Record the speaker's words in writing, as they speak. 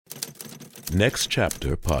Next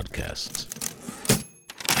Chapter Podcasts.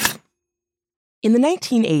 In the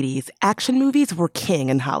 1980s, action movies were king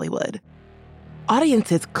in Hollywood.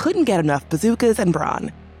 Audiences couldn't get enough bazookas and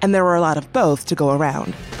brawn, and there were a lot of both to go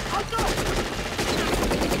around.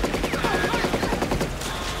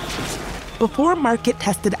 Before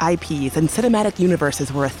market-tested IPs and cinematic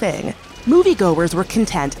universes were a thing, moviegoers were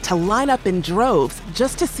content to line up in droves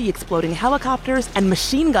just to see exploding helicopters and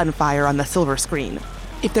machine gun fire on the silver screen.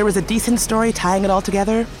 If there was a decent story tying it all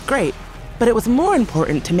together, great. But it was more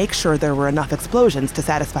important to make sure there were enough explosions to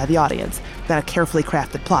satisfy the audience than a carefully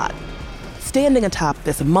crafted plot. Standing atop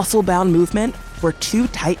this muscle-bound movement were two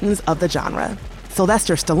titans of the genre.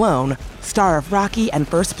 Sylvester Stallone, star of Rocky and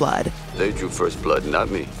First Blood. They drew First Blood,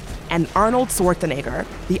 not me. And Arnold Schwarzenegger,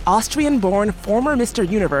 the Austrian-born former Mr.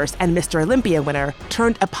 Universe and Mr. Olympia winner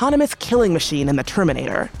turned eponymous killing machine in The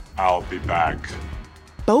Terminator. I'll be back.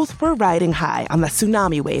 Both were riding high on the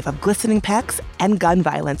tsunami wave of glistening pecs and gun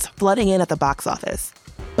violence flooding in at the box office.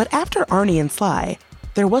 But after Arnie and Sly,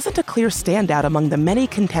 there wasn't a clear standout among the many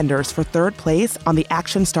contenders for third place on the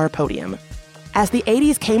action star podium. As the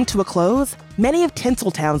 80s came to a close, many of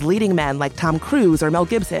Tinseltown's leading men like Tom Cruise or Mel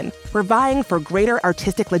Gibson were vying for greater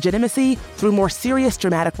artistic legitimacy through more serious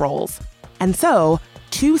dramatic roles. And so,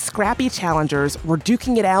 two scrappy challengers were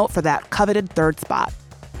duking it out for that coveted third spot.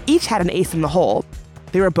 Each had an ace in the hole.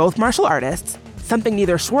 They were both martial artists, something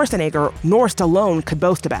neither Schwarzenegger nor Stallone could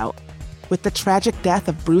boast about. With the tragic death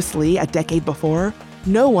of Bruce Lee a decade before,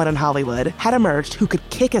 no one in Hollywood had emerged who could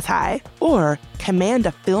kick as high or command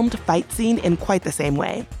a filmed fight scene in quite the same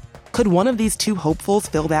way. Could one of these two hopefuls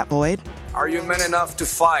fill that void? Are you men enough to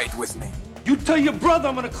fight with me? You tell your brother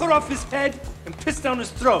I'm gonna cut off his head and piss down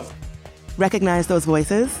his throat. Recognize those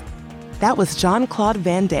voices? That was Jean-Claude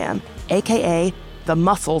Van Damme, aka the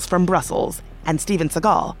Muscles from Brussels, and Steven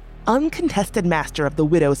Seagal, uncontested master of the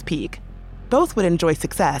Widow's Peak. Both would enjoy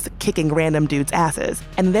success kicking random dudes' asses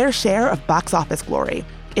and their share of box office glory,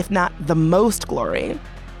 if not the most glory.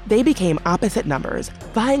 They became opposite numbers,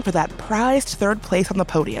 vying for that prized third place on the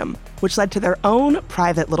podium, which led to their own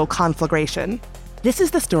private little conflagration. This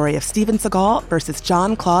is the story of Steven Seagal versus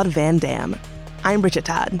Jean-Claude Van Damme. I'm Bridget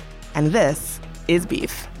Todd, and this is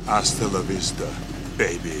Beef. Hasta la vista,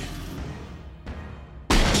 baby.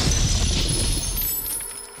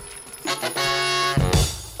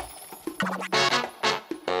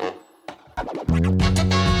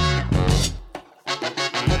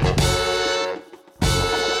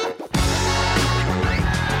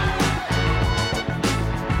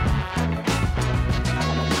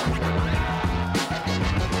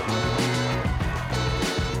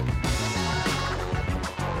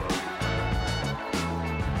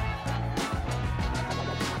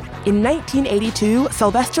 In 1982,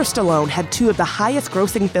 Sylvester Stallone had two of the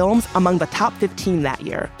highest-grossing films among the top 15 that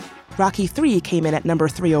year. Rocky III came in at number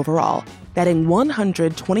 3 overall, netting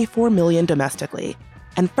 $124 million domestically.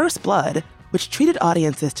 And First Blood, which treated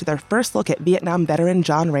audiences to their first look at Vietnam veteran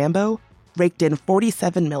John Rambo, raked in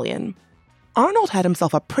 $47 million. Arnold had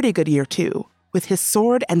himself a pretty good year, too, with his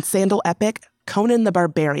sword and sandal epic, Conan the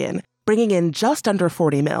Barbarian, bringing in just under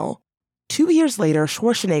 $40 million. 2 years later,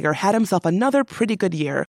 Schwarzenegger had himself another pretty good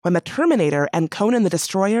year when The Terminator and Conan the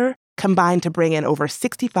Destroyer combined to bring in over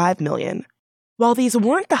 $65 million. While these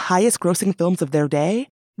weren't the highest-grossing films of their day,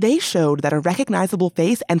 they showed that a recognizable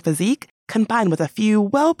face and physique, combined with a few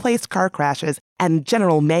well-placed car crashes and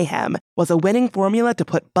general mayhem, was a winning formula to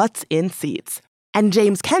put butts in seats. And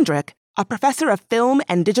James Kendrick, a professor of film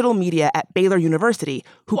and digital media at Baylor University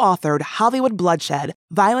who authored Hollywood Bloodshed,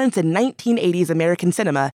 Violence in 1980s American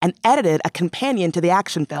Cinema, and edited a companion to the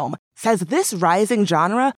action film, says this rising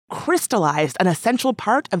genre crystallized an essential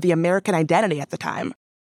part of the American identity at the time.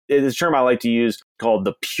 It's a term I like to use called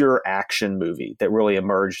the pure action movie that really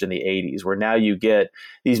emerged in the 80s, where now you get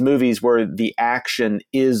these movies where the action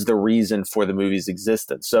is the reason for the movie's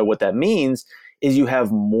existence. So what that means is you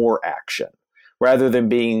have more action. Rather than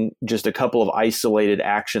being just a couple of isolated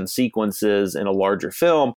action sequences in a larger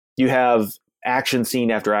film, you have action scene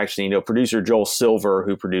after action. Producer Joel Silver,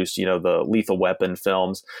 who produced, the Lethal Weapon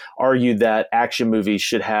films, argued that action movies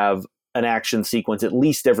should have an action sequence at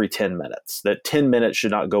least every 10 minutes, that 10 minutes should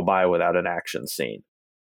not go by without an action scene.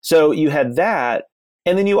 So you had that.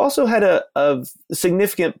 And then you also had a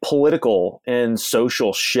significant political and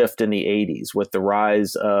social shift in the 80s with the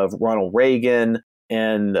rise of Ronald Reagan,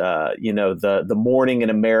 and, the morning in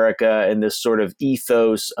America and this sort of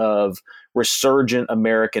ethos of resurgent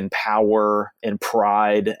American power and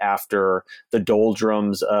pride after the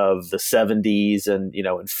doldrums of the 70s and,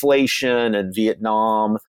 inflation and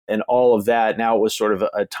Vietnam and all of that. Now it was sort of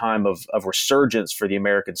a time of resurgence for the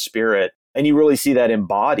American spirit. And you really see that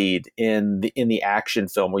embodied in the action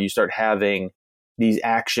film, where you start having these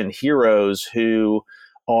action heroes who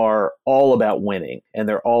are all about winning, and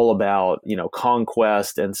they're all about,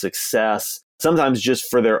 conquest and success, sometimes just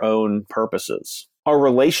for their own purposes. Our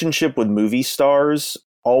relationship with movie stars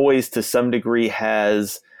always to some degree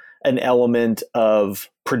has an element of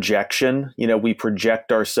projection. We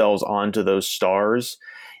project ourselves onto those stars.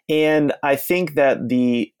 And I think that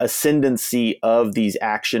the ascendancy of these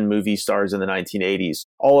action movie stars in the 1980s,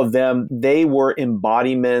 all of them, they were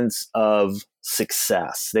embodiments of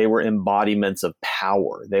success. They were embodiments of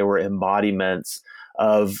power. They were embodiments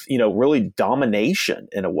of, really domination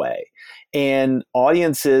in a way. And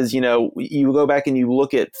audiences, you go back and you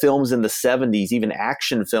look at films in the 70s, even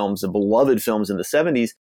action films, the beloved films in the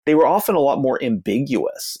 70s, they were often a lot more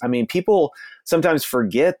ambiguous. I mean, people sometimes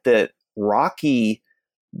forget that Rocky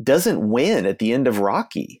doesn't win at the end of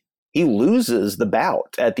Rocky. He loses the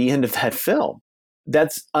bout at the end of that film.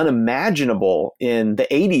 That's unimaginable in the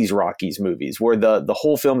 80s Rockies movies, where the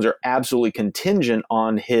whole films are absolutely contingent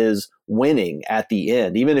on his winning at the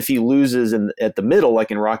end. Even if he loses at the middle,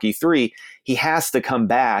 like in Rocky 3, he has to come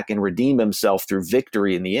back and redeem himself through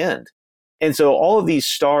victory in the end. And so all of these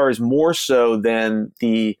stars, more so than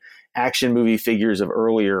the action movie figures of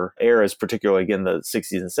earlier eras, particularly again the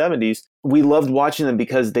 60s and 70s, we loved watching them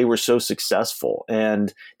because they were so successful,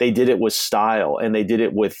 and they did it with style, and they did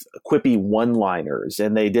it with quippy one-liners,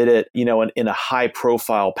 and they did it, in a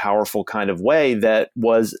high-profile, powerful kind of way that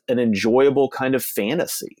was an enjoyable kind of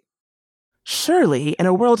fantasy. Surely, in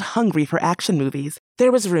a world hungry for action movies,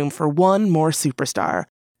 there was room for one more superstar.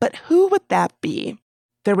 But who would that be?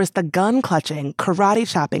 There was the gun-clutching,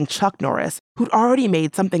 karate-chopping Chuck Norris, who'd already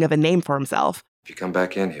made something of a name for himself. If you come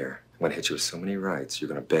back in here, I'm going to hit you with so many rights, you're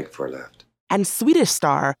going to beg for a left. And Swedish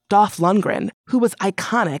star Dolph Lundgren, who was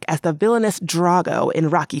iconic as the villainous Drago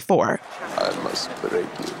in Rocky IV. I must break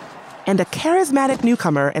you. And a charismatic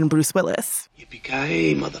newcomer in Bruce Willis.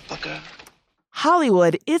 Yippee-ki-yay, motherfucker.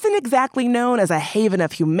 Hollywood isn't exactly known as a haven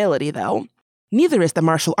of humility, though. Neither is the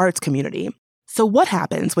martial arts community. So what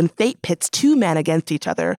happens when fate pits two men against each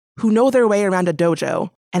other who know their way around a dojo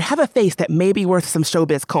and have a face that may be worth some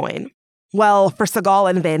showbiz coin? Well, for Seagal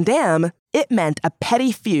and Van Damme, it meant a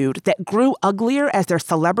petty feud that grew uglier as their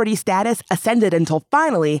celebrity status ascended until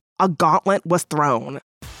finally a gauntlet was thrown.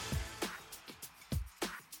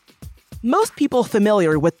 Most people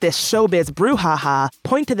familiar with this showbiz brouhaha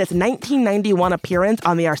point to this 1991 appearance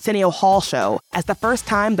on the Arsenio Hall show as the first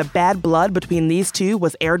time the bad blood between these two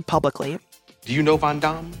was aired publicly. Do you know Van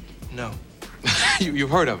Damme? No.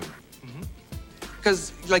 You've heard of him?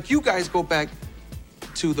 Because, you guys go back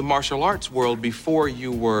to the martial arts world before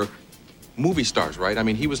you were movie stars, right? I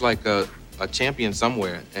mean, he was like a champion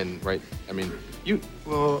somewhere, and, right? I mean, you...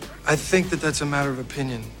 Well, I think that's a matter of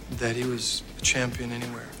opinion, that he was a champion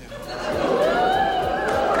anywhere.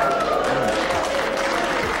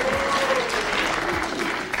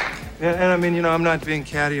 And I mean, I'm not being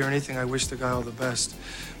catty or anything. I wish the guy all the best.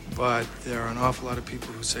 But there are an awful lot of people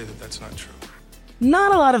who say that that's not true.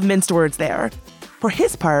 Not a lot of minced words there. For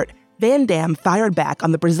his part, Van Damme fired back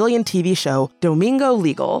on the Brazilian TV show Domingo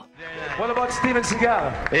Legal. What about Steven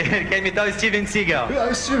Seagal? Can you tell Steven Seagal?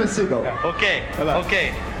 Yeah, Steven Seagal. Okay, okay.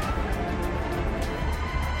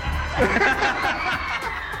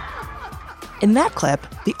 In that clip,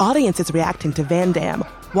 the audience is reacting to Van Damme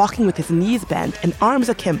walking with his knees bent and arms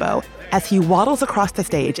akimbo as he waddles across the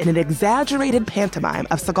stage in an exaggerated pantomime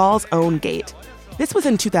of Seagal's own gait. This was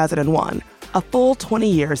in 2001, a full 20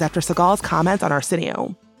 years after Seagal's comments on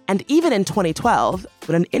Arsenio. And even in 2012,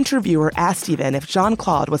 when an interviewer asked Steven if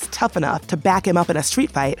Jean-Claude was tough enough to back him up in a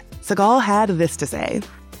street fight, Seagal had this to say.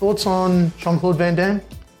 Thoughts on Jean-Claude Van Damme?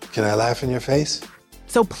 Can I laugh in your face?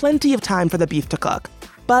 So plenty of time for the beef to cook.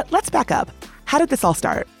 But let's back up. How did this all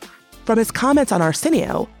start? From his comments on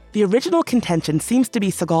Arsenio, the original contention seems to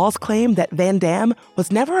be Seagal's claim that Van Damme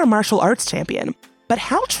was never a martial arts champion. But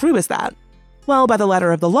how true is that? Well, by the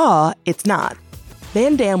letter of the law, it's not.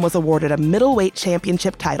 Van Damme was awarded a middleweight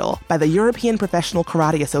championship title by the European Professional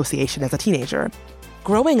Karate Association as a teenager.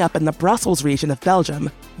 Growing up in the Brussels region of Belgium,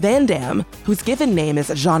 Van Damme, whose given name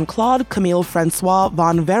is Jean-Claude Camille Francois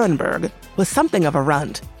von Werenberg, was something of a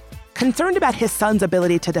runt. Concerned about his son's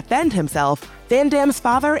ability to defend himself, Van Damme's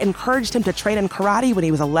father encouraged him to train in karate when he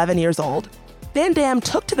was 11 years old. Van Damme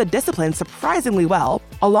took to the discipline surprisingly well,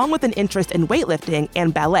 along with an interest in weightlifting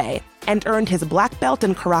and ballet, and earned his black belt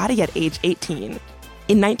in karate at age 18.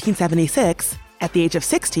 In 1976, at the age of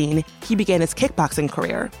 16, he began his kickboxing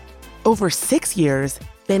career. Over 6 years,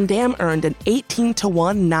 Van Damme earned an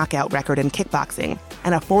 18-1 knockout record in kickboxing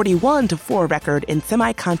and a 41-4 record in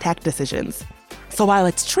semi-contact decisions. So while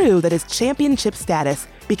it's true that his championship status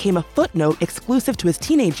became a footnote exclusive to his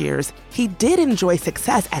teenage years, he did enjoy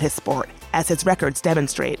success at his sport, as his records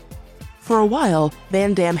demonstrate. For a while,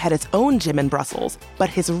 Van Damme had his own gym in Brussels, but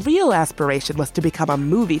his real aspiration was to become a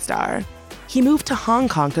movie star. He moved to Hong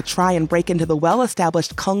Kong to try and break into the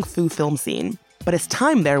well-established kung fu film scene, but his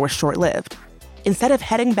time there was short-lived. Instead of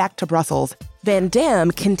heading back to Brussels, Van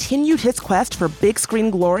Damme continued his quest for big screen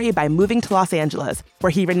glory by moving to Los Angeles, where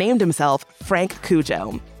he renamed himself Frank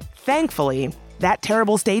Cujo. Thankfully, that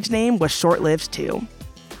terrible stage name was short-lived too.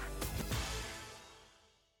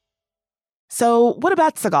 So what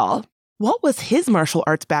about Seagal? What was his martial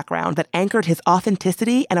arts background that anchored his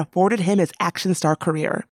authenticity and afforded him his action star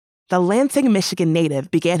career? The Lansing, Michigan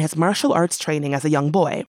native began his martial arts training as a young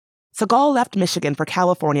boy. Seagal left Michigan for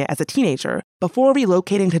California as a teenager before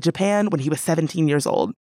relocating to Japan when he was 17 years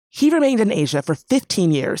old. He remained in Asia for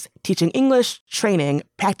 15 years, teaching English, training,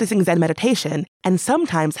 practicing Zen meditation, and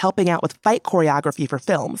sometimes helping out with fight choreography for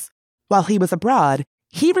films. While he was abroad,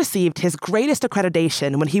 he received his greatest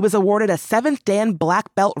accreditation when he was awarded a 7th Dan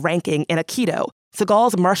black belt ranking in Aikido,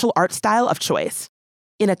 Seagal's martial arts style of choice.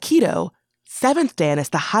 In Aikido, 7th Dan is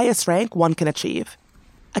the highest rank one can achieve.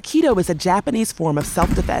 Aikido is a Japanese form of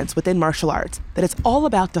self-defense within martial arts that is all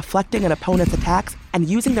about deflecting an opponent's attacks and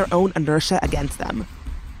using their own inertia against them.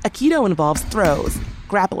 Aikido involves throws,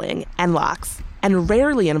 grappling, and locks, and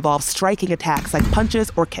rarely involves striking attacks like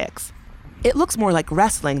punches or kicks. It looks more like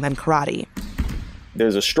wrestling than karate.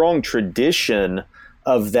 There's a strong tradition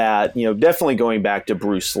of that, definitely going back to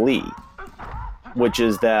Bruce Lee, which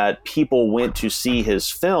is that people went to see his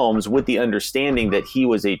films with the understanding that he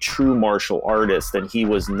was a true martial artist and he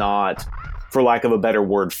was not, for lack of a better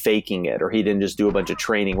word, faking it, or he didn't just do a bunch of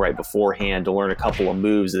training right beforehand to learn a couple of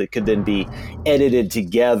moves that could then be edited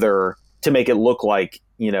together to make it look like,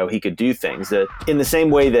 he could do things. That in the same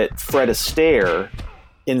way that Fred Astaire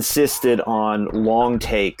insisted on long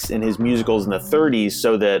takes in his musicals in the 30s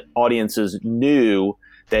so that audiences knew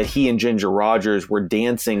that he and Ginger Rogers were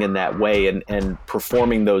dancing in that way and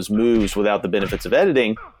performing those moves without the benefits of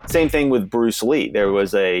editing. Same thing with Bruce Lee. There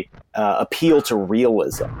was a appeal to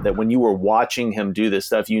realism, that when you were watching him do this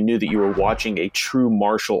stuff, you knew that you were watching a true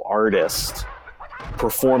martial artist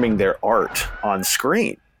performing their art on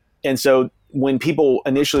screen. And so when people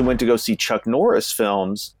initially went to go see Chuck Norris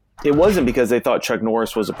films, it wasn't because they thought Chuck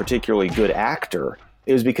Norris was a particularly good actor.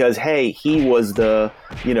 It was because, hey, he was the,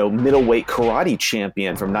 middleweight karate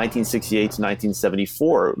champion from 1968 to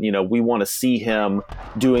 1974. We want to see him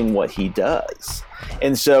doing what he does.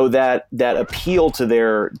 And so that appeal to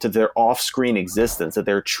their off-screen existence, that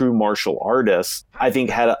they're true martial artists, I think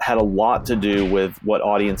had a lot to do with what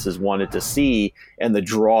audiences wanted to see and the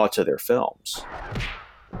draw to their films.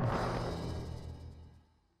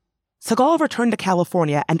 Seagal returned to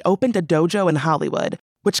California and opened a dojo in Hollywood,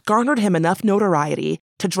 which garnered him enough notoriety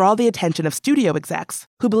to draw the attention of studio execs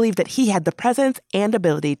who believed that he had the presence and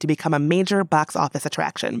ability to become a major box office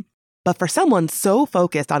attraction. But for someone so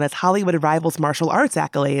focused on his Hollywood rival's martial arts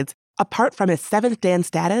accolades, apart from his 7th Dan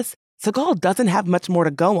status, Seagal doesn't have much more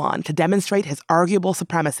to go on to demonstrate his arguable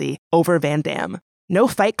supremacy over Van Damme. No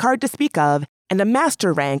fight card to speak of, and a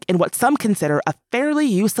master rank in what some consider a fairly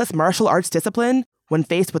useless martial arts discipline when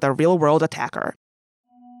faced with a real-world attacker.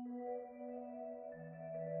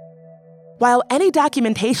 While any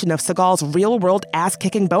documentation of Seagal's real-world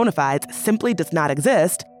ass-kicking bona fides simply does not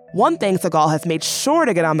exist, one thing Seagal has made sure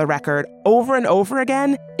to get on the record over and over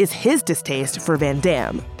again is his distaste for Van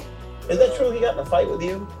Damme. Is that true he got in a fight with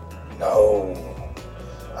you? No.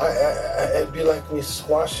 It'd be like me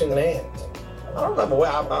squashing an ant. I don't remember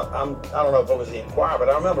I don't know if it was the Inquirer, but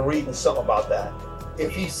I remember reading something about that.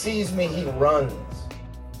 If he sees me, he runs.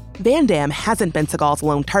 Van Damme hasn't been Seagal's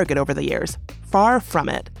lone target over the years. Far from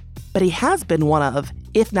it. But he has been one of,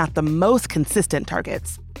 if not the most consistent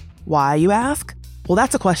targets. Why, you ask? Well,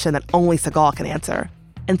 that's a question that only Seagal can answer.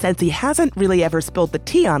 And since he hasn't really ever spilled the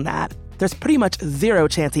tea on that, there's pretty much zero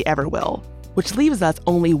chance he ever will. Which leaves us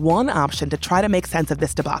only one option to try to make sense of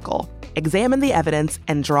this debacle: examine the evidence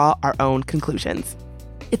and draw our own conclusions.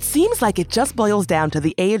 It seems like it just boils down to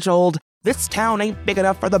the age-old, "this town ain't big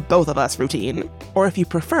enough for the both of us" routine. Or if you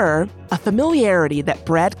prefer, a familiarity that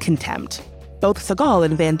bred contempt. Both Seagal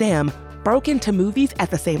and Van Damme broke into movies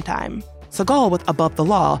at the same time. Seagal with Above the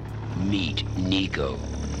Law. Meet Nico,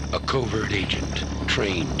 a covert agent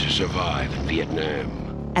trained to survive in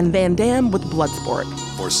Vietnam. And Van Damme with Bloodsport.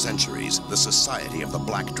 For centuries, the Society of the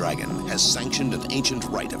Black Dragon has sanctioned an ancient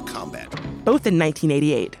rite of combat. Both in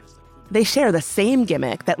 1988. They share the same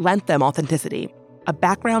gimmick that lent them authenticity, a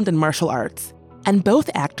background in martial arts. And both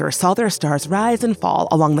actors saw their stars rise and fall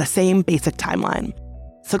along the same basic timeline.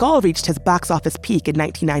 Seagal reached his box office peak in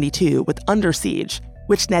 1992 with Under Siege,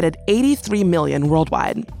 which netted $83 million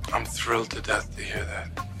worldwide. I'm thrilled to death to hear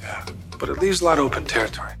that, yeah. But it leaves a lot of open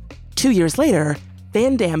territory. 2 years later,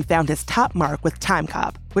 Van Damme found his top mark with Time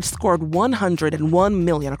Cop, which scored $101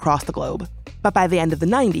 million across the globe. But by the end of the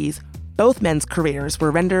 90s, both men's careers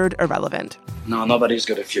were rendered irrelevant. No, nobody's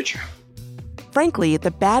got a future. Frankly,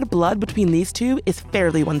 the bad blood between these two is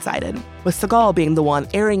fairly one-sided, with Seagal being the one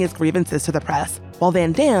airing his grievances to the press, while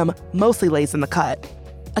Van Damme mostly lays in the cut.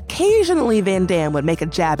 Occasionally, Van Damme would make a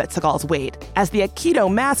jab at Seagal's weight, as the Aikido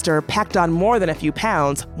master packed on more than a few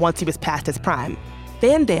pounds once he was past his prime.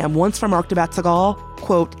 Van Damme once remarked about Seagal,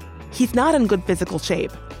 quote, "He's not in good physical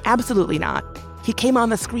shape. Absolutely not. He came on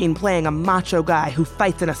the screen playing a macho guy who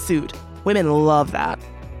fights in a suit. Women love that."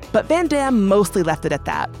 But Van Damme mostly left it at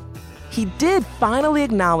that. He did finally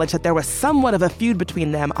acknowledge that there was somewhat of a feud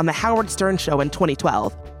between them on the Howard Stern show in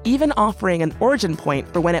 2012, even offering an origin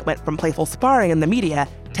point for when it went from playful sparring in the media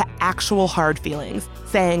to actual hard feelings,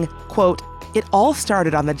 saying, quote, "It all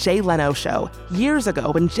started on the Jay Leno show years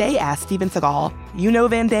ago when Jay asked Steven Seagal, 'You know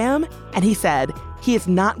Van Damme?' And he said, 'He is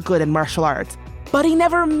not good in martial arts, but he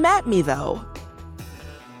never met me though.'"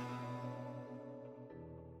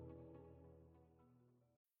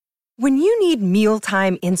 When you need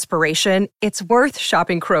mealtime inspiration, it's worth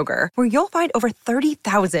shopping Kroger, where you'll find over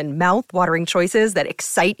 30,000 mouth-watering choices that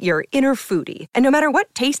excite your inner foodie. And no matter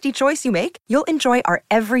what tasty choice you make, you'll enjoy our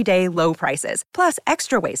everyday low prices, plus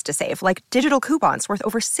extra ways to save, like digital coupons worth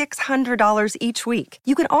over $600 each week.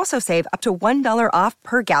 You can also save up to $1 off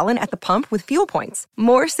per gallon at the pump with fuel points.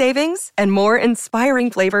 More savings and more inspiring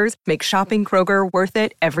flavors make shopping Kroger worth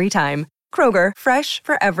it every time. Kroger, fresh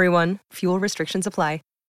for everyone. Fuel restrictions apply.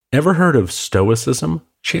 Ever heard of Stoicism?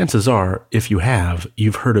 Chances are, if you have,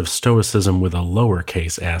 you've heard of Stoicism with a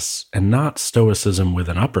lowercase s and not Stoicism with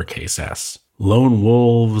an uppercase S. Lone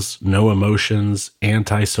wolves, no emotions,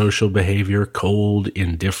 antisocial behavior, cold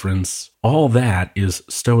indifference. All that is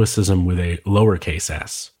Stoicism with a lowercase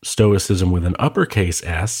s. Stoicism with an uppercase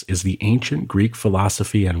S is the ancient Greek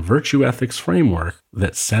philosophy and virtue ethics framework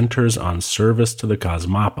that centers on service to the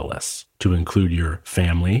cosmopolis, to include your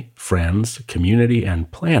family, friends, community,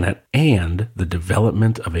 and planet, and the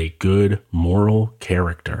development of a good moral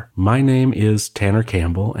character. My name is Tanner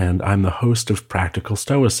Campbell, and I'm the host of Practical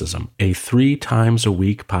Stoicism, a 3 times a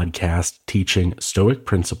week podcast teaching Stoic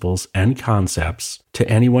principles and concepts to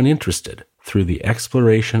anyone interested through the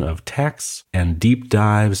exploration of texts and deep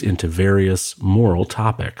dives into various moral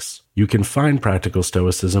topics. You can find Practical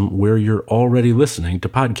Stoicism where you're already listening to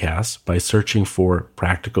podcasts by searching for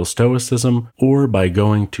Practical Stoicism or by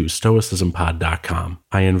going to stoicismpod.com.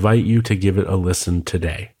 I invite you to give it a listen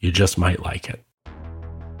today. You just might like it.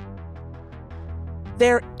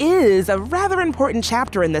 There is a rather important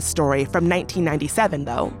chapter in this story from 1997,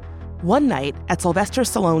 though. One night, at Sylvester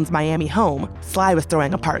Stallone's Miami home, Sly was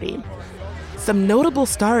throwing a party. Some notable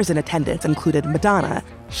stars in attendance included Madonna,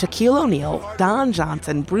 Shaquille O'Neal, Don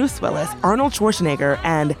Johnson, Bruce Willis, Arnold Schwarzenegger,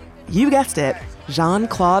 and, you guessed it,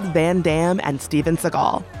 Jean-Claude Van Damme and Steven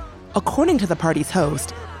Seagal. According to the party's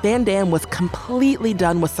host, Van Damme was completely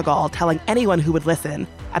done with Seagal telling anyone who would listen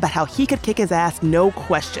about how he could kick his ass no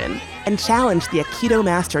question, and challenged the Aikido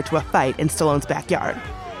master to a fight in Stallone's backyard.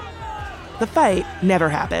 The fight never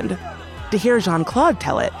happened. To hear Jean-Claude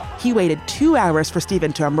tell it, he waited 2 hours for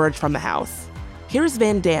Steven to emerge from the house. Here's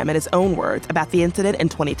Van Damme in his own words about the incident in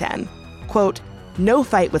 2010. Quote, "No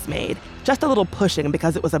fight was made, just a little pushing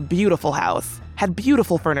because it was a beautiful house, had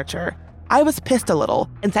beautiful furniture. I was pissed a little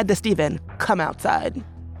and said to Steven, 'Come outside.'"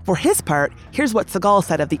 For his part, here's what Seagal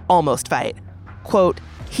said of the almost fight. Quote,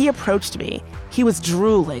 "He approached me. He was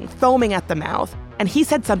drooling, foaming at the mouth, and he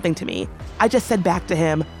said something to me. I just said back to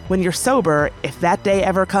him, 'When you're sober, if that day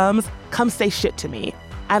ever comes, come say shit to me.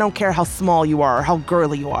 I don't care how small you are or how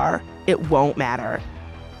girly you are. It won't matter.'"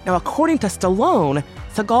 Now, according to Stallone,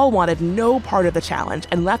 Seagal wanted no part of the challenge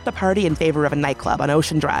and left the party in favor of a nightclub on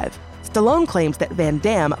Ocean Drive. Stallone claims that Van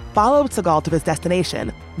Damme followed Seagal to his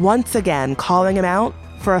destination, once again calling him out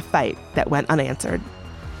for a fight that went unanswered.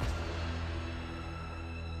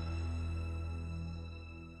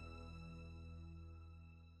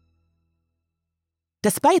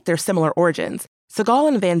 Despite their similar origins, Seagal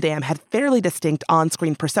and Van Damme had fairly distinct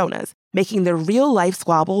on-screen personas, making their real-life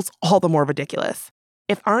squabbles all the more ridiculous.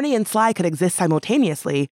 If Arnie and Sly could exist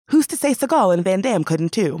simultaneously, who's to say Seagal and Van Damme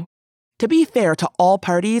couldn't too? To be fair to all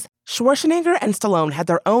parties, Schwarzenegger and Stallone had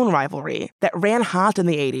their own rivalry that ran hot in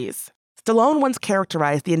the 80s. Stallone once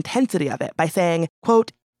characterized the intensity of it by saying,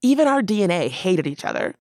 quote, "Even our DNA hated each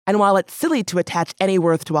other." And while it's silly to attach any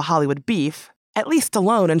worth to a Hollywood beef, at least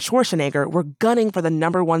Stallone and Schwarzenegger were gunning for the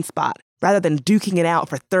 #1 spot, rather than duking it out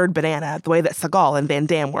for third banana the way that Seagal and Van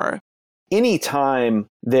Damme were. Anytime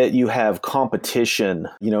that you have competition,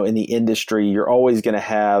 in the industry, you're always going to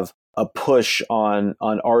have a push on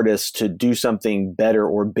artists to do something better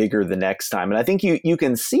or bigger the next time. And I think you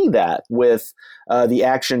can see that with the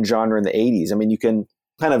action genre in the 80s. I mean, you can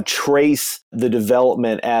kind of trace the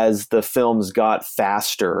development as the films got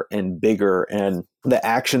faster and bigger, and the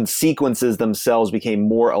action sequences themselves became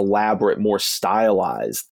more elaborate, more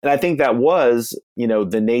stylized. And I think that was,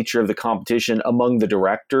 the nature of the competition among the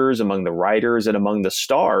directors, among the writers, and among the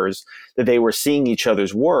stars, that they were seeing each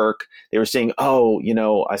other's work. They were saying,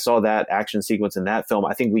 I saw that action sequence in that film.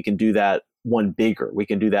 I think we can do that one bigger. We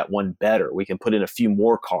can do that one better. We can put in a few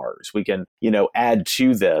more cars. We can, add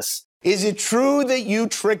to this. Is it true that you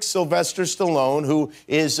tricked Sylvester Stallone, who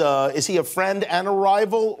is he a friend and a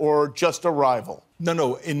rival, or just a rival?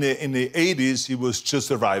 No. In the 80s, he was just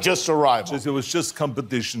a rival. Just a rival. It was just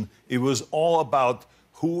competition. It was all about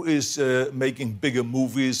who is making bigger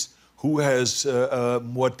movies, who has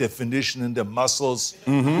more definition in their muscles,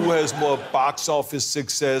 who has more box office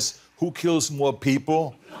success, who kills more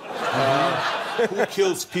people, who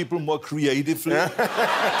kills people more creatively,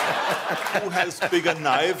 who has bigger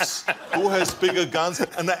knives, who has bigger guns.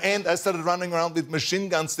 And I started running around with machine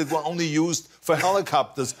guns that were only used for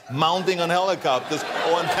helicopters, mounting on helicopters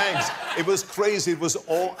or on tanks. It was crazy. It was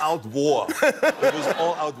all-out war.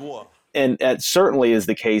 And that certainly is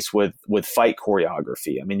the case with fight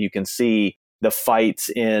choreography. I mean, you can see the fights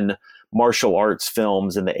in martial arts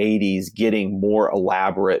films in the 80s getting more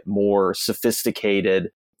elaborate, more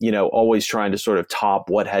sophisticated, always trying to sort of top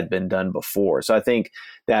what had been done before. So I think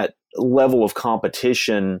that level of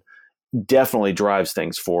competition definitely drives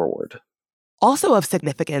things forward. Also of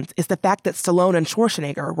significance is the fact that Stallone and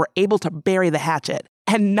Schwarzenegger were able to bury the hatchet,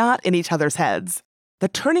 and not in each other's heads. The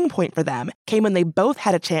turning point for them came when they both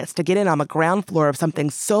had a chance to get in on the ground floor of something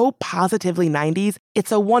so positively 90s,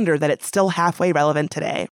 it's a wonder that it's still halfway relevant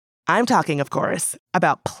today. I'm talking, of course,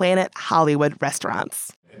 about Planet Hollywood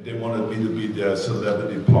restaurants. And they wanted me to be their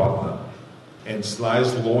celebrity partner. And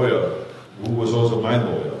Sly's lawyer, who was also my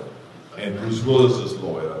lawyer, and Bruce Willis's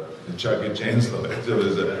lawyer, and Jackie Chan's lawyer. There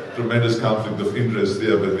was a tremendous conflict of interest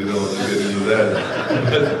there, but we don't want to get into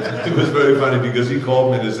that. It was very funny because he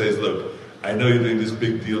called me and says, look, I know you're doing this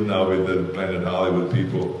big deal now with the Planet Hollywood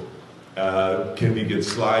people. Can we get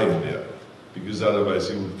Sly in there? Because otherwise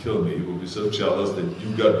he would kill me. He would be so jealous that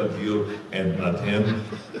you got the deal and not him.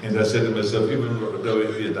 And I said to myself, even though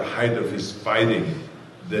at the height of his fighting,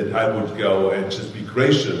 that I would go and just be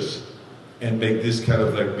gracious and make this kind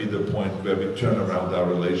of like be the point where we turn around our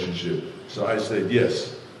relationship. So I said,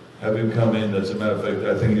 yes, have him come in. As a matter of fact,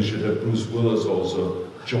 I think you should have Bruce Willis also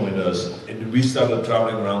join us. And we started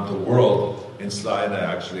traveling around the world, and Sly and I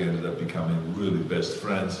actually ended up becoming really best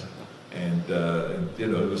friends. And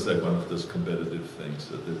it was like one of those competitive things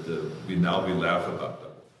that we laugh about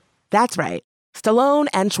them. That's right. Stallone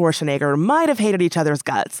and Schwarzenegger might have hated each other's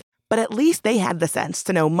guts, but at least they had the sense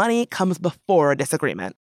to know money comes before a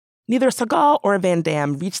disagreement. Neither Seagal or Van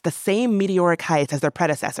Damme reached the same meteoric heights as their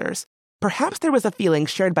predecessors. Perhaps there was a feeling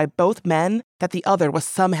shared by both men that the other was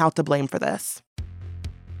somehow to blame for this.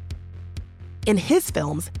 In his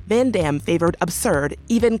films, Van Damme favored absurd,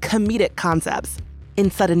 even comedic concepts. In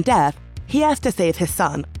Sudden Death, he has to save his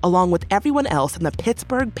son, along with everyone else in the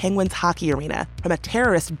Pittsburgh Penguins hockey arena, from a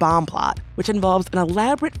terrorist bomb plot, which involves an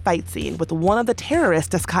elaborate fight scene with one of the terrorists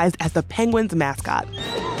disguised as the Penguins mascot.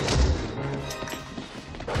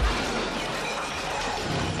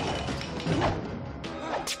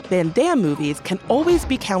 Van Damme movies can always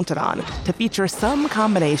be counted on to feature some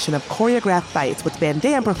combination of choreographed fights with Van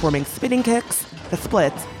Damme performing spinning kicks, the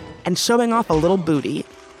splits, and showing off a little booty,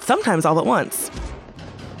 sometimes all at once.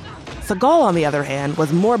 Seagal, on the other hand,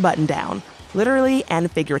 was more buttoned down, literally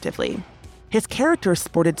and figuratively. His characters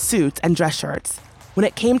sported suits and dress shirts. When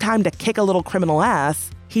it came time to kick a little criminal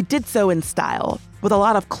ass, he did so in style, with a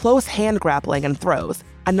lot of close hand grappling and throws,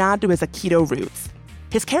 a nod to his Aikido roots.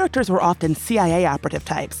 His characters were often CIA operative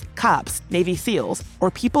types, cops, Navy SEALs,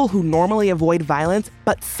 or people who normally avoid violence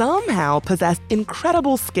but somehow possessed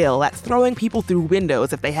incredible skill at throwing people through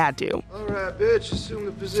windows if they had to. All right, bitch, assume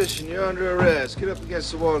the position. You're under arrest. Get up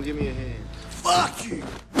against the wall and give me a hand. Fuck you!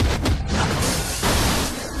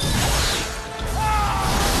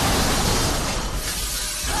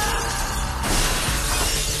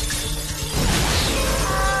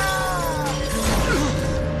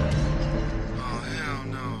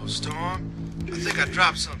 Storm? I think I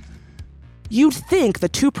dropped something. You'd think the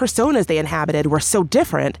two personas they inhabited were so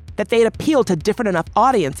different that they'd appeal to different enough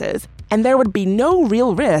audiences, and there would be no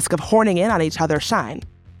real risk of horning in on each other's shine.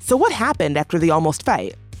 So what happened after the almost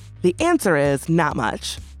fight? The answer is not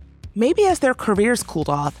much. Maybe as their careers cooled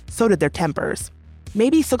off, so did their tempers.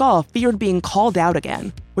 Maybe Seagal feared being called out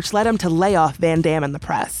again, which led him to lay off Van Damme in the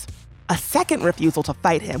press. A second refusal to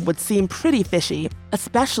fight him would seem pretty fishy,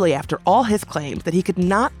 especially after all his claims that he could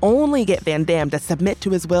not only get Van Damme to submit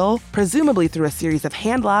to his will, presumably through a series of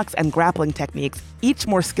handlocks and grappling techniques, each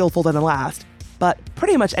more skillful than the last, but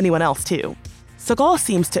pretty much anyone else too. Seagal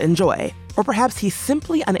seems to enjoy, or perhaps he's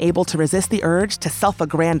simply unable to resist the urge to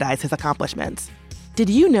self-aggrandize his accomplishments. Did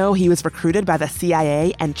you know he was recruited by the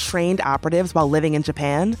CIA and trained operatives while living in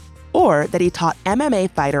Japan? Or that he taught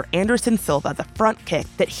MMA fighter Anderson Silva the front kick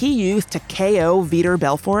that he used to KO Vitor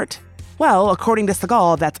Belfort? Well, according to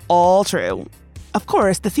Seagal, that's all true. Of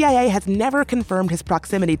course, the CIA has never confirmed his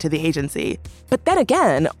proximity to the agency. But then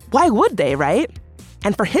again, why would they, right?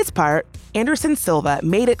 And for his part, Anderson Silva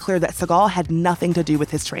made it clear that Seagal had nothing to do with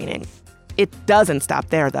his training. It doesn't stop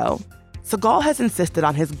there, though. Seagal has insisted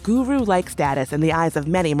on his guru-like status in the eyes of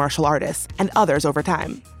many martial artists and others over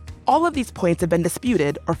time. All of these points have been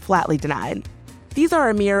disputed or flatly denied. These are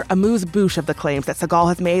a mere amuse-bouche of the claims that Seagal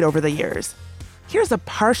has made over the years. Here's a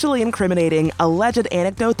partially incriminating, alleged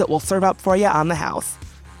anecdote that will serve up for you on the house.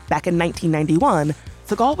 Back in 1991,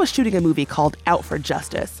 Seagal was shooting a movie called Out for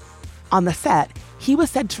Justice. On the set, he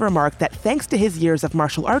was said to remark that thanks to his years of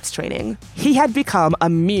martial arts training, he had become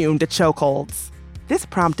immune to chokeholds. This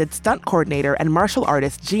prompted stunt coordinator and martial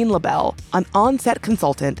artist Jean LaBelle, an on-set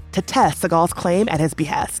consultant, to test Seagal's claim at his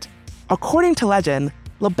behest. According to legend,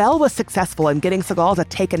 LaBelle was successful in getting Seagal to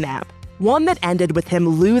take a nap, one that ended with him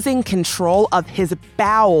losing control of his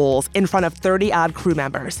bowels in front of 30-odd crew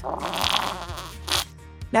members.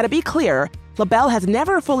 Now, to be clear, LaBelle has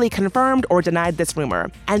never fully confirmed or denied this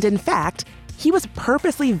rumor, and in fact, he was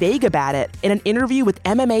purposely vague about it in an interview with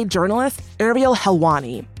MMA journalist Ariel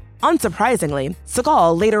Helwani. Unsurprisingly,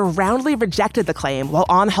 Seagal later roundly rejected the claim while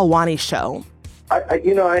on Helwani's show.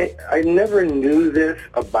 I never knew this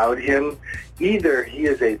about him. Either he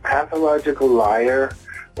is a pathological liar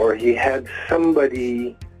or he had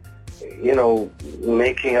somebody,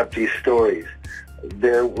 making up these stories.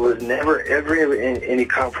 There was never ever any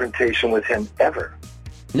confrontation with him, ever.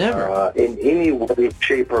 Never. In any way,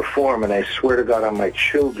 shape, or form. And I swear to God on my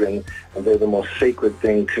children, they're the most sacred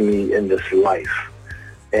thing to me in this life.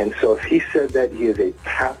 And so if he said that, he is a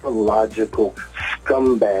pathological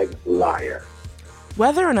scumbag liar.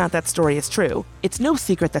 Whether or not that story is true, it's no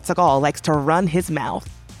secret that Seagal likes to run his mouth,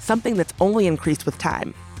 something that's only increased with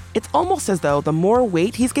time. It's almost as though the more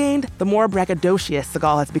weight he's gained, the more braggadocious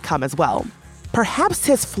Seagal has become as well. Perhaps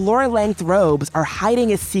his floor-length robes are hiding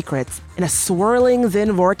his secrets in a swirling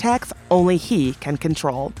Zen vortex only he can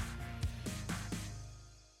control.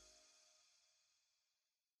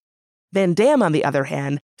 Van Damme, on the other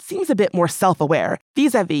hand, seems a bit more self-aware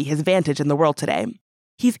vis-a-vis his vantage in the world today.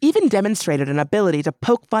 He's even demonstrated an ability to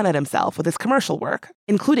poke fun at himself with his commercial work,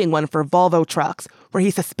 including one for Volvo Trucks, where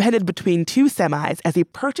he's suspended between two semis as he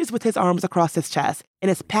perches with his arms across his chest in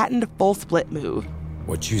his patented full split move.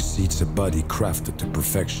 What you see is a body crafted to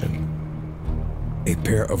perfection. A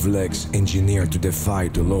pair of legs engineered to defy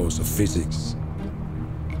the laws of physics.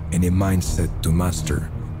 And a mindset to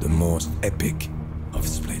master the most epic of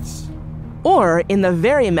splits. Or in the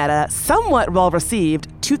very meta, somewhat well-received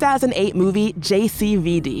 2008 movie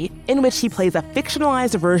JCVD, in which he plays a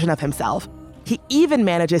fictionalized version of himself. He even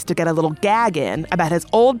manages to get a little gag in about his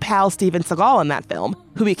old pal Steven Seagal in that film,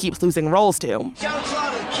 who he keeps losing roles to.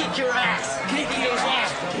 Jean-Claude, kick your ass! Kick his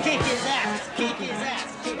ass! Kick his ass! Kick his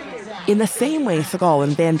ass! Kick his ass! In the same way Seagal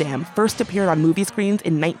and Van Damme first appeared on movie screens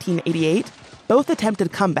in 1988, both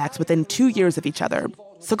attempted comebacks within 2 years of each other.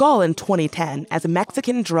 Seagal in 2010 as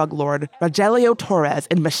Mexican drug lord Rogelio Torres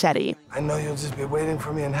in Machete. I know you'll just be waiting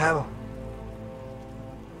for me in hell.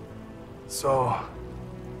 So,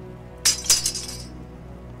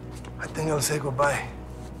 I think I'll say goodbye.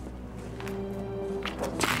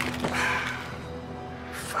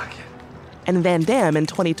 Fuck it. And Van Damme in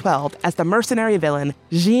 2012 as the mercenary villain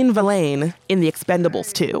Jean Villain in The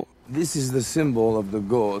Expendables 2. This is the symbol of the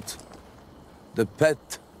goat, the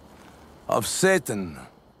pet of Satan.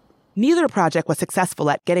 Neither project was successful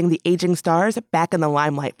at getting the aging stars back in the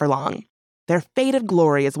limelight for long. Their faded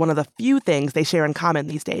glory is one of the few things they share in common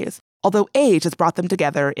these days, although age has brought them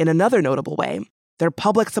together in another notable way: their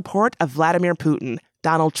public support of Vladimir Putin,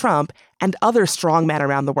 Donald Trump, and other strongmen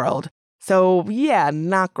around the world. So yeah,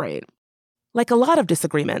 not great. Like a lot of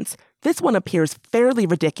disagreements, this one appears fairly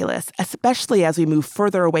ridiculous, especially as we move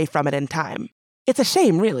further away from it in time. It's a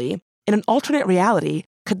shame, really. In an alternate reality,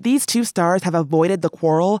 could these two stars have avoided the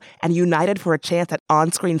quarrel and united for a chance at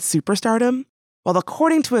on-screen superstardom? Well,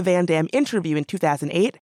 according to a Van Damme interview in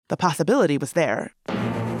 2008, the possibility was there.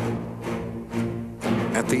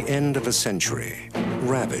 At the end of a century,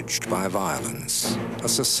 ravaged by violence, a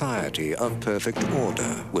society of perfect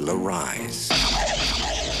order will arise.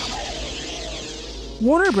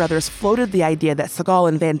 Warner Brothers floated the idea that Seagal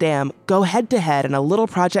and Van Damme go head-to-head in a little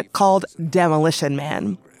project called Demolition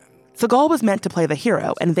Man. Seagal was meant to play the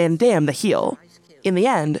hero and Van Damme the heel. In the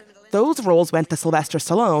end, those roles went to Sylvester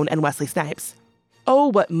Stallone and Wesley Snipes. Oh,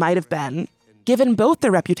 what might have been. Given both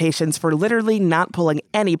their reputations for literally not pulling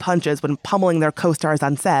any punches when pummeling their co-stars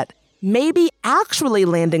on set, maybe actually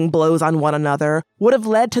landing blows on one another would have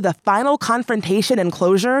led to the final confrontation and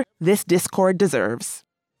closure this discord deserves.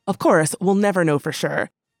 Of course, we'll never know for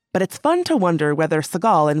sure, but it's fun to wonder whether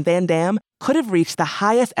Seagal and Van Damme could have reached the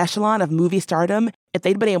highest echelon of movie stardom if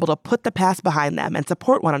they'd been able to put the past behind them and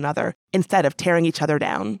support one another instead of tearing each other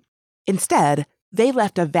down. Instead, they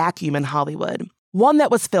left a vacuum in Hollywood, one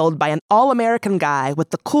that was filled by an all-American guy with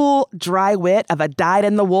the cool, dry wit of a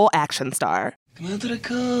dyed-in-the-wool action star. Come out to the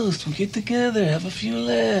coast, we'll get together, have a few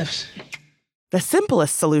laughs. The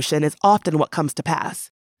simplest solution is often what comes to pass.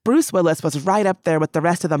 Bruce Willis was right up there with the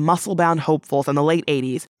rest of the muscle-bound hopefuls in the late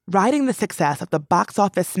 80s, riding the success of the box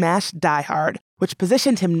office smash Die Hard, which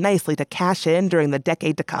positioned him nicely to cash in during the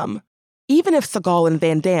decade to come. Even if Seagal and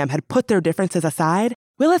Van Damme had put their differences aside,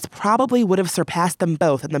 Willis probably would have surpassed them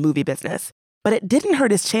both in the movie business. But it didn't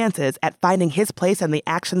hurt his chances at finding his place on the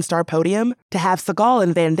action star podium to have Seagal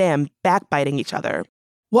and Van Damme backbiting each other.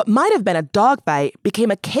 What might have been a dogfight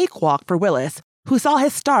became a cakewalk for Willis, who saw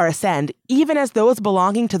his star ascend even as those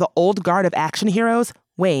belonging to the old guard of action heroes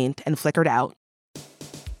waned and flickered out.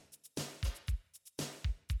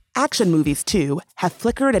 Action movies, too, have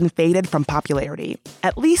flickered and faded from popularity,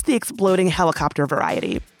 at least the exploding helicopter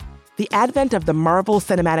variety. The advent of the Marvel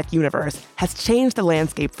Cinematic Universe has changed the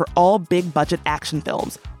landscape for all big-budget action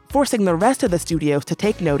films, forcing the rest of the studios to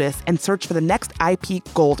take notice and search for the next IP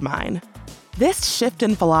goldmine. This shift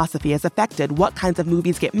in philosophy has affected what kinds of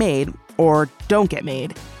movies get made or don't get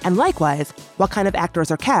made, and likewise, what kind of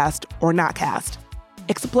actors are cast or not cast.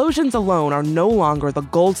 Explosions alone are no longer the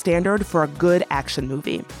gold standard for a good action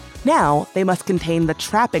movie. Now, they must contain the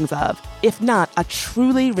trappings of, if not a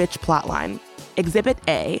truly rich plotline. Exhibit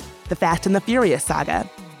A, the Fast and the Furious saga.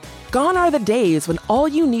 Gone are the days when all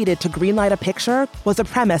you needed to greenlight a picture was a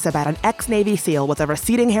premise about an ex-Navy SEAL with a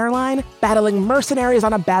receding hairline battling mercenaries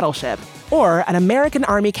on a battleship, or an American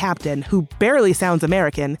Army captain who barely sounds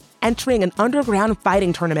American entering an underground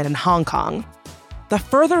fighting tournament in Hong Kong. The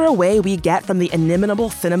further away we get from the inimitable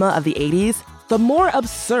cinema of the 80s, the more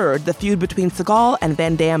absurd the feud between Seagal and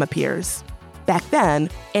Van Damme appears. Back then,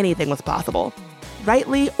 anything was possible.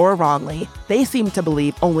 Rightly or wrongly, they seemed to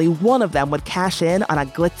believe only one of them would cash in on a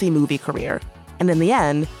glitzy movie career. And in the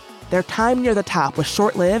end, their time near the top was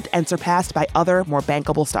short-lived and surpassed by other, more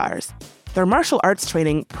bankable stars. Their martial arts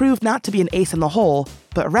training proved not to be an ace in the hole,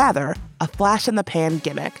 but rather a flash-in-the-pan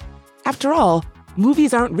gimmick. After all,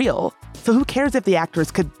 movies aren't real, so who cares if the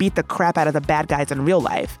actors could beat the crap out of the bad guys in real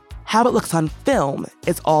life? How it looks on film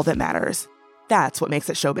is all that matters. That's what makes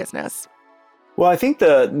it show business. Well, I think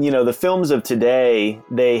the films of today,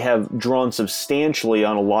 they have drawn substantially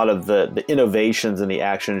on a lot of the innovations in the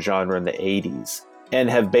action genre in the 80s and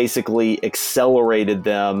have basically accelerated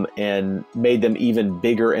them and made them even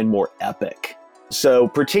bigger and more epic. So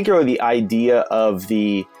particularly the idea of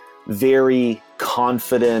the very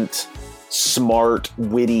confident, smart,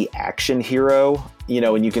 witty action hero,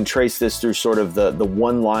 and you can trace this through sort of the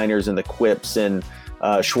one-liners and the quips in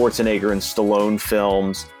Schwarzenegger and Stallone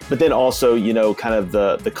films, but then also, kind of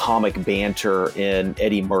the comic banter in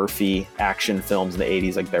Eddie Murphy action films in the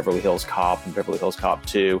 80s, like Beverly Hills Cop and Beverly Hills Cop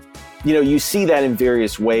 2. You see that in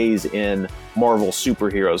various ways in Marvel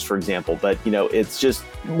superheroes, for example, but, it's just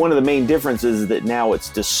one of the main differences is that now it's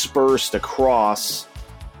dispersed across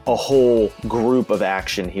a whole group of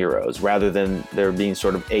action heroes rather than there being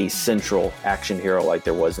sort of a central action hero like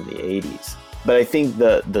there was in the 80s. But I think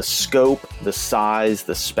the scope, the size,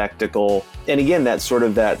 the spectacle, and again, that sort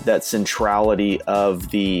of that centrality of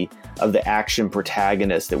the action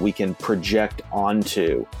protagonist that we can project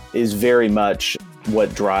onto is very much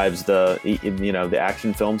what drives the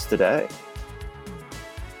action films today.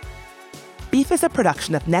 Beef is a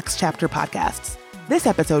production of Next Chapter Podcasts. This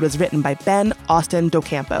episode is written by Ben Austin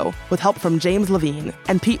Docampo with help from James Levine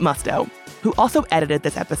and Pete Musto, who also edited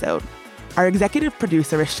this episode. Our executive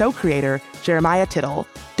producer is show creator Jeremiah Tittle.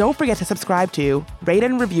 Don't forget to subscribe to, rate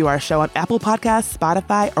and review our show on Apple Podcasts,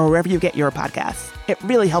 Spotify, or wherever you get your podcasts. It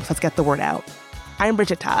really helps us get the word out. I'm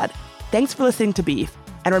Bridget Todd. Thanks for listening to Beef,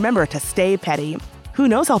 and remember to stay petty. Who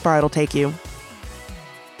knows how far it'll take you?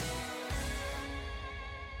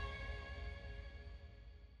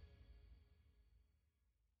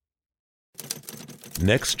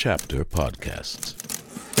 Next Chapter Podcasts.